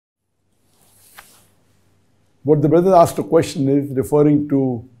What the brother asked a question is referring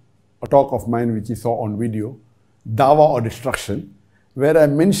to a talk of mine which he saw on video, Dawah or Destruction, where I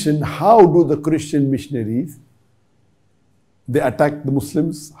mentioned how do the Christian missionaries, they attack the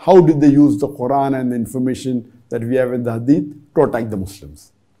Muslims, how did they use the Quran and the information that we have in the Hadith to attack the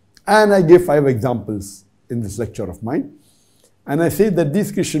Muslims. And I gave 5 examples in this lecture of mine. And I say that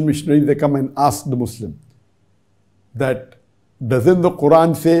these Christian missionaries, they come and ask the Muslim that, doesn't the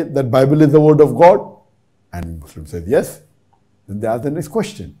Quran say that Bible is the word of God? And the Muslim says yes. Then they ask the next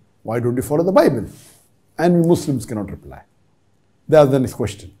question, why don't you follow the Bible? And we Muslims cannot reply. They ask the next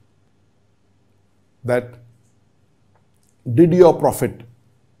question, that did your prophet,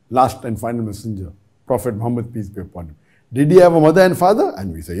 last and final messenger, Prophet Muhammad, peace be upon him, did he have a mother and father?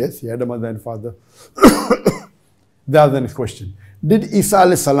 And we say yes, he had a mother and father. They ask the next question, did Isa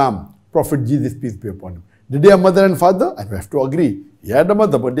alayhi salam, Prophet Jesus, peace be upon him, did he have mother and father? And we have to agree, he had a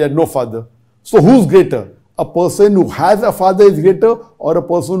mother but he had no father. So who's greater? A person who has a father is greater, or a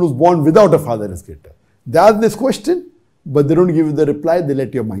person who's born without a father is greater? They ask this question, but they don't give you the reply, they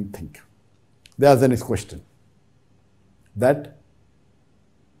let your mind think. They ask the next question, that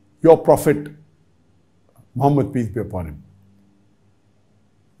your prophet Muhammad, peace be upon him,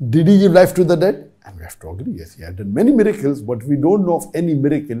 did he give life to the dead? And we have to agree, yes, he had done many miracles, but we don't know of any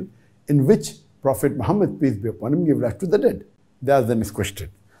miracle in which Prophet Muhammad, peace be upon him, gave life to the dead. They ask the next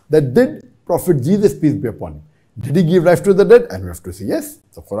question, that did Prophet Jesus, peace be upon him, did he give life to the dead? And we have to say yes.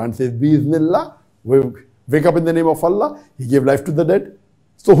 The Quran says, Bi-Iznillah, wake up in the name of Allah, he gave life to the dead.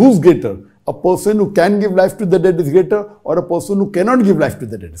 So who's greater? A person who can give life to the dead is greater, or a person who cannot give life to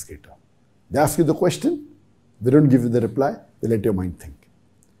the dead is greater? They ask you the question, they don't give you the reply, they let your mind think.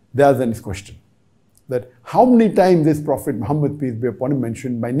 They ask the next question, that how many times is Prophet Muhammad, peace be upon him,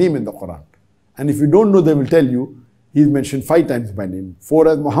 mentioned by name in the Quran? And if you don't know, they will tell you, he is mentioned 5 times by name, 4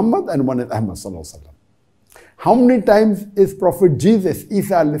 as Muhammad and 1 as Ahmad sallallahu alaihi wasallam. How many times is Prophet Jesus,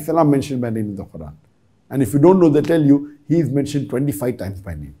 Isa alayhi salam, mentioned by name in the Quran? And if you don't know, they tell you, he is mentioned 25 times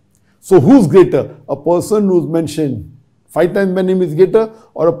by name. So who's greater? A person who's mentioned 5 times by name is greater,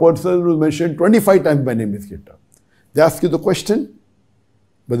 or a person who's mentioned 25 times by name is greater? They ask you the question,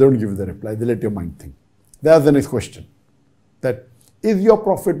 but they don't give you the reply, they let your mind think. They ask the next question, that is your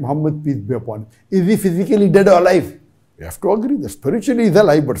Prophet Muhammad, peace be upon him, is he physically dead or alive? We have to agree that spiritually he's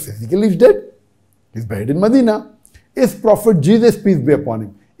alive, but physically he's dead. He's buried in Medina. Is Prophet Jesus, peace be upon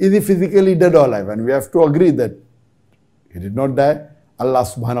him, is he physically dead or alive? And we have to agree that he did not die. Allah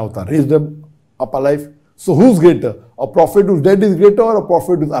subhanahu wa ta'ala raised him up alive. So who's greater? A prophet who's dead is greater, or a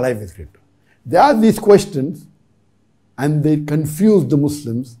prophet who's alive is greater? They ask these questions and they confuse the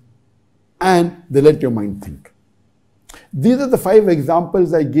Muslims and they let your mind think. These are the 5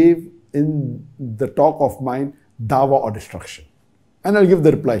 examples I gave in the talk of mine, Dawah or Destruction. And I'll give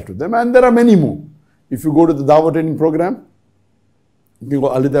the replies to them. And there are many more. If you go to the Dawah training program, you can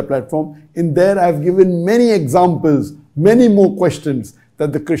go Alida platform. In there, I've given many examples, many more questions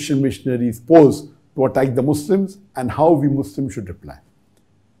that the Christian missionaries pose to attack the Muslims and how we Muslims should reply.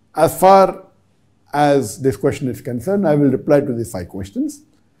 As far as this question is concerned, I will reply to these 5 questions.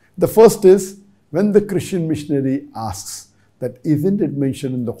 The first is, when the Christian missionary asks that isn't it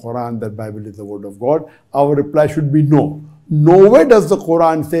mentioned in the Quran that Bible is the word of God, our reply should be no. Nowhere does the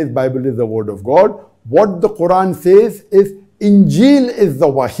Quran say Bible is the word of God. What the Quran says is Injil is the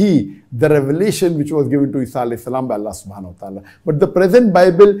Wahi, the revelation which was given to Isa alayhi salam by Allah subhanahu wa ta'ala. But the present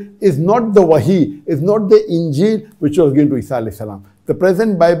Bible is not the Wahi, is not the Injil which was given to Isa alayhi salam. The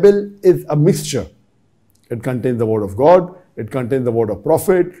present Bible is a mixture. It contains the word of God, it contains the word of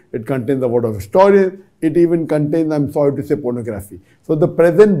prophet, it contains the word of historian, it even contains, I'm sorry to say, pornography. So the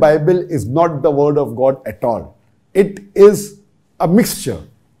present Bible is not the word of God at all. It is a mixture.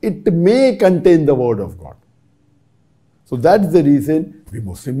 It may contain the word of God. So that's the reason we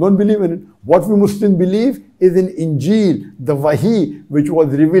Muslims don't believe in it. What we Muslims believe is in Injil, the Wahi which was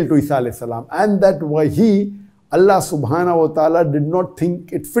revealed to Isa alayhi salam. And that Wahi, Allah subhanahu wa ta'ala did not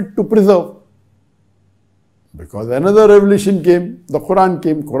think it fit to preserve. Because another revelation came, the Quran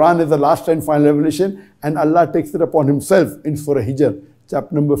came. Quran is the last and final revelation, and Allah takes it upon himself in Surah Hijr,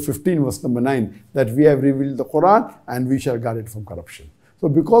 chapter number 15, verse number 9, that we have revealed the Quran and we shall guard it from corruption. So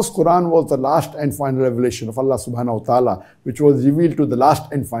because Quran was the last and final revelation of Allah subhanahu wa ta'ala, which was revealed to the last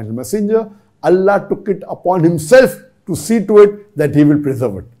and final messenger, Allah took it upon himself to see to it that he will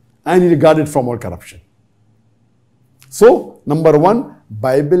preserve it and he will guard it from all corruption. So, number 1,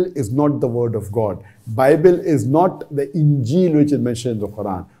 Bible is not the word of God. Bible is not the Injil which is mentioned in the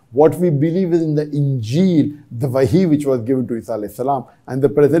Quran. What we believe is in the Injil, the Wahi which was given to Isa alayhi salam, and the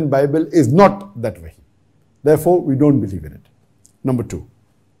present Bible is not that Wahi. Therefore, we don't believe in it. Number 2,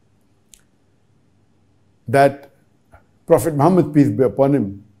 that Prophet Muhammad, peace be upon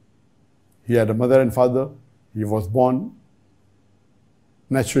him, he had a mother and father. He was born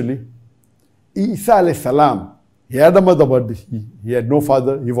naturally. Isa alayhi salam, he had a mother, but he had no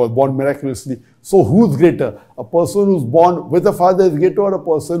father. He was born miraculously. So who's greater? A person who's born with a father is greater, or a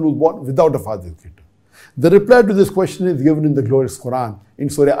person who's born without a father is greater? The reply to this question is given in the glorious Quran, in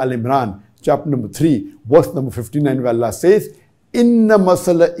Surah Al-Imran, chapter number 3, verse number 59, where Allah says, Inna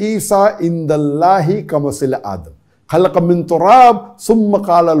masala Isa indallahi kamasila Adam. Khalaqa min turab, summa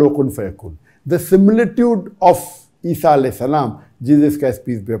qala lokun fayakun. The similitude of Isa alayhi salam, Jesus Christ,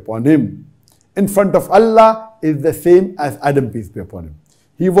 peace be upon him, in front of Allah is the same as Adam, peace be upon him.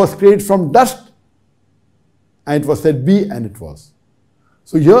 He was created from dust, and it was said be, and it was.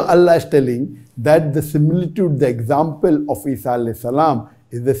 So here Allah is telling that the similitude, the example of Isa alayhi salam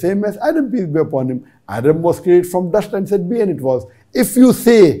is the same as Adam, peace be upon him. Adam was created from dust and said be, and it was. If you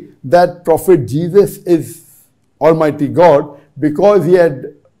say that Prophet Jesus is Almighty God because he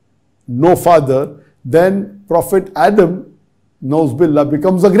had no father, then Prophet Adam, Nauz Billah,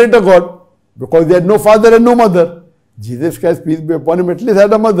 becomes a greater God because he had no father and no mother. Jesus Christ, peace be upon him, at least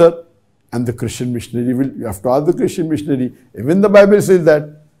had a mother. And the Christian missionary you have to ask the Christian missionary, even the Bible says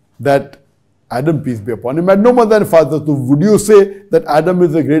that Adam, peace be upon him, had no mother and father. So would you say that Adam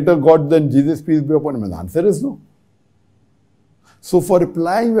is a greater God than Jesus, peace be upon him? And the answer is no. So for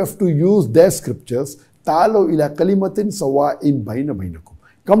replying, we have to use their scriptures. Ta'alu ila kalimatin sawa'in bayna baynakum.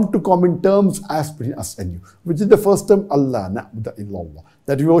 Come to common terms as between us and you. Which is the first term, Allah, na'budu illallah.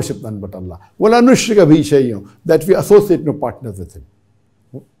 That we worship none but Allah. Wala nushrika bihi shay'un. That we associate no partners with him.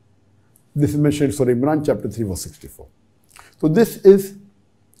 This is mentioned in Surah Imran, chapter 3, verse 64. So this is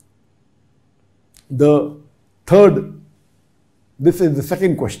the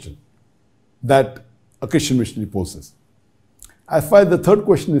second question that a Christian missionary poses. As far as the third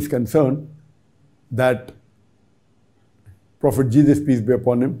question is concerned, that Prophet Jesus, peace be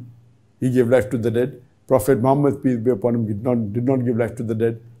upon him, he gave life to the dead. Prophet Muhammad, peace be upon him, did not give life to the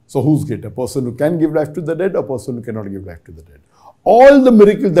dead. So who's greater? A person who can give life to the dead, or a person who cannot give life to the dead? All the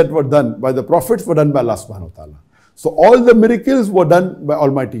miracles that were done by the prophets were done by Allah subhanahu wa ta'ala. So all the miracles were done by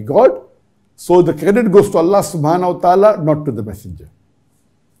Almighty God. So the credit goes to Allah subhanahu wa ta'ala, not to the messenger.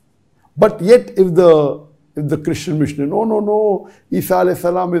 But yet if the Christian missionary, no, Isa alayhi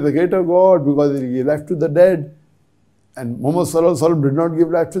salam is a greater God because he gave life to the dead. And Muhammad sallallahu alaihi wasallam did not give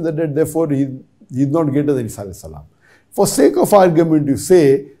life to the dead, therefore he is not greater than Isa alayhi salam. For sake of argument, you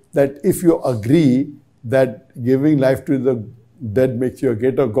say that if you agree that giving life to the dead makes you a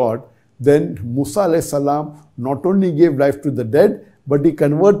greater God, then Musa alayhi salam not only gave life to the dead, but he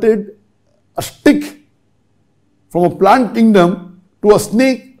converted a stick from a plant kingdom to a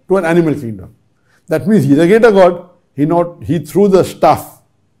snake to an animal kingdom. That means he is a greater God. He threw the staff,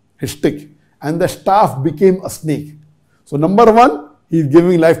 his stick, and the staff became a snake. So number one, he is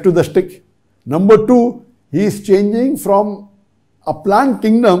giving life to the stick. Number two, he is changing from a plant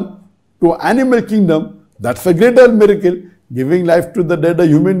kingdom to an animal kingdom. That's a greater miracle. Giving life to the dead, a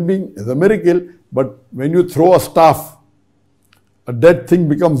human being, is a miracle. But when you throw a staff, a dead thing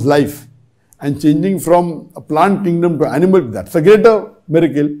becomes life. And changing from a plant kingdom to animal, that's a greater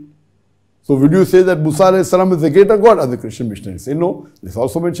miracle. So would you say that Musa alayhi salam is a greater God? As the Christian missionaries say, no. This is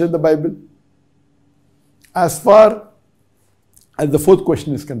also mentioned in the Bible. As far as the fourth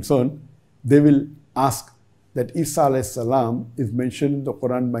question is concerned, they will ask that Isa alayhi salam is mentioned in the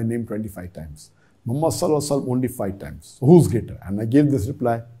Quran by name 25 times. Muhammad sallallahu alaihi wasallam only 5 times. So who's greater? And I gave this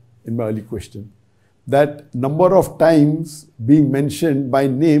reply in my early question, that number of times being mentioned by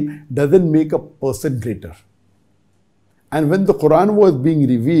name doesn't make a person greater. And when the Quran was being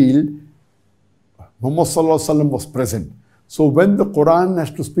revealed, Muhammad sallallahu alaihi wasallam was present. So when the Quran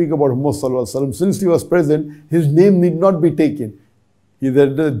has to speak about Muhammad sallallahu alaihi wasallam, since he was present, his name need not be taken.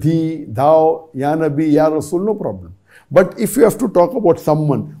 Either thee, thou, ya Nabi, ya Rasul, no problem. But if you have to talk about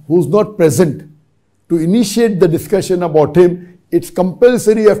someone who's not present, to initiate the discussion about him, it's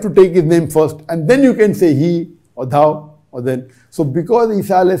compulsory you have to take his name first, and then you can say he or thou or then. So because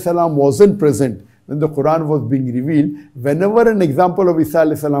Isa alayhi salam wasn't present when the Quran was being revealed, whenever an example of Isa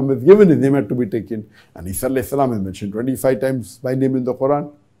alayhi salam is given, his name had to be taken. And Isa alayhi salam is mentioned 25 times by name in the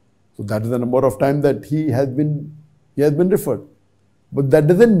Quran. So that is the number of times that he has been referred. But that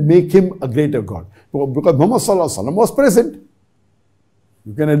doesn't make him a greater God. Because Muhammad sallallahu alaihi wasallam was present.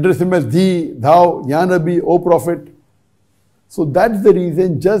 You can address him as thee, thou, ya Nabi, O Prophet. So that's the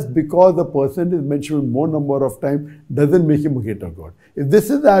reason, just because a person is mentioned more number of times doesn't make him a greater God. If this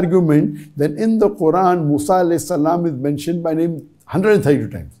is the argument, then in the Quran, Musa alayhi salam is mentioned by name 132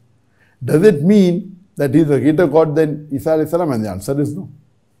 times. Does it mean that he is a greater God than Isa alayhi salam? And the answer is no.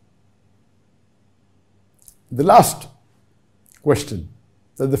 The last question,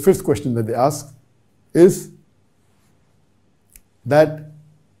 the fifth question that they ask is that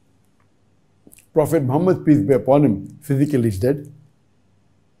Prophet Muhammad, peace be upon him, physically is dead.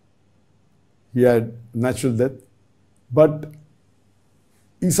 He had natural death. But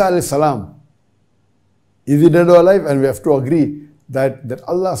Isa alayhi salam, is he dead or alive? And we have to agree that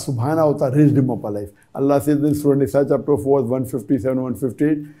Allah subhanahu wa ta'ala raised him up alive. Allah says in Surah Nisa chapter 4, 157,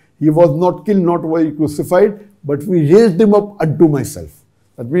 158, he was not killed, not was crucified, but we raised him up unto myself.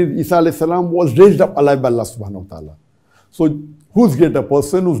 That means Isa alayhi salam was raised up alive by Allah subhanahu wa ta'ala. So who's greater, a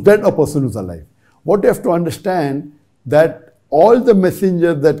person who's dead or a person who's alive? What you have to understand, that all the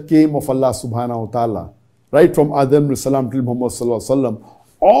messengers that came of Allah subhanahu wa ta'ala, right from Adam salam till Muhammad sallallahu alaihi wasallam,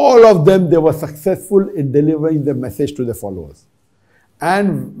 all of them, they were successful in delivering the message to their followers.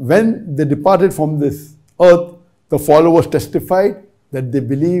 And when they departed from this earth, the followers testified that they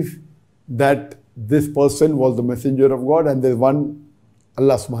believe that this person was the messenger of God and there's one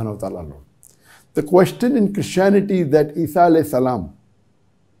Allah subhanahu wa ta'ala alone. The question in Christianity is that Isa alayhi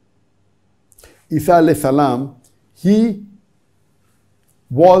salam, he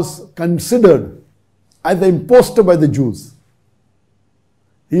was considered as the impostor by the Jews.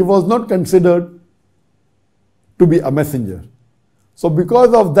 He was not considered to be a messenger. So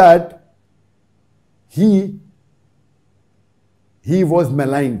because of that, he was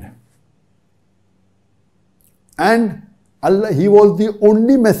maligned. And he was the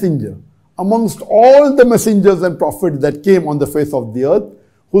only messenger amongst all the messengers and prophets that came on the face of the earth,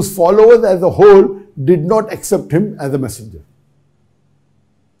 whose followers as a whole did not accept him as a messenger.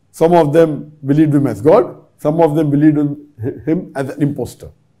 Some of them believed him as God, some of them believed him as an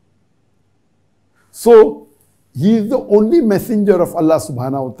impostor. So, he is the only messenger of Allah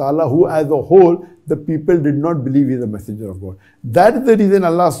subhanahu wa ta'ala who as a whole, the people did not believe he is a messenger of God. That is the reason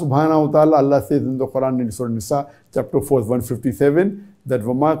Allah subhanahu wa ta'ala, Allah says in the Quran in Surah Nisa, chapter 4, 157, that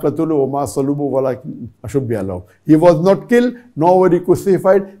وَمَا قَتُلُوا وَمَا صَلُبُوا وَلَكِنْ أَشُبِّهَ لَهُ. He was not killed, nor were he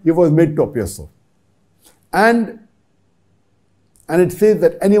crucified, he was made to appear so. And it says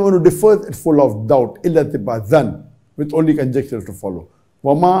that anyone who differs is full of doubt, إِلَّا تِبَا ذَنْ, with only conjecture to follow.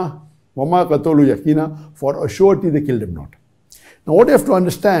 وَمَا قَتُلُوا يَقِينًا, for a surety they killed him not. Now what you have to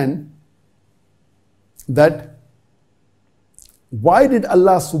understand, that why did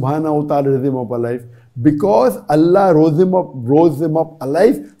Allah subhanahu wa ta'ala raise him up alive? Because Allah rose him up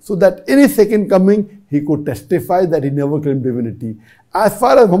alive so that in his second coming, he could testify that he never claimed divinity. As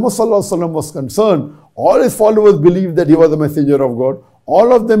far as Muhammad sallallahu alaihi wasallam was concerned, all his followers believed that he was a messenger of God.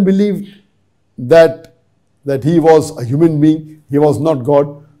 All of them believed that he was a human being, he was not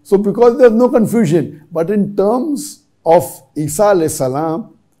God. So because there's no confusion. But in terms of Isa alayhi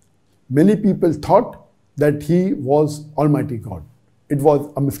salam, many people thought that he was Almighty God. It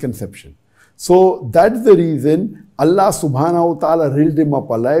was a misconception. So that's the reason Allah subhanahu wa ta'ala raised him up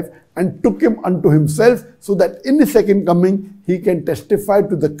alive and took him unto himself, so that in the second coming, he can testify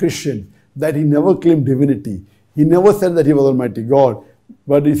to the Christians that he never claimed divinity. He never said that he was Almighty God,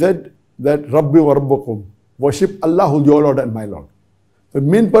 but he said that Rabbi wa Rabbakum, worship Allah who is your Lord and my Lord. The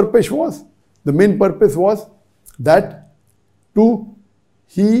main purpose was that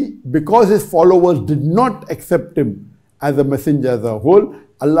because his followers did not accept him as a messenger as a whole,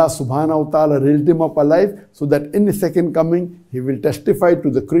 Allah subhanahu wa ta'ala raised him up alive so that in the second coming, he will testify to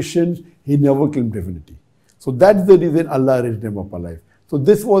the Christians he never claimed divinity. So that's the reason Allah raised him up alive. So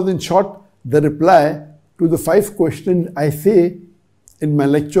this was in short the reply to the 5 questions I say in my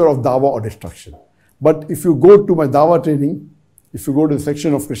lecture of Dawah or Destruction. But if you go to my Dawah training, if you go to the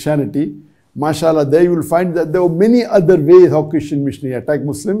section of Christianity, mashallah, there you will find that there were many other ways how Christian missionaries attack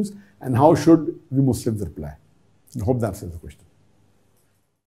Muslims and how should we Muslims reply. I hope that answers the question.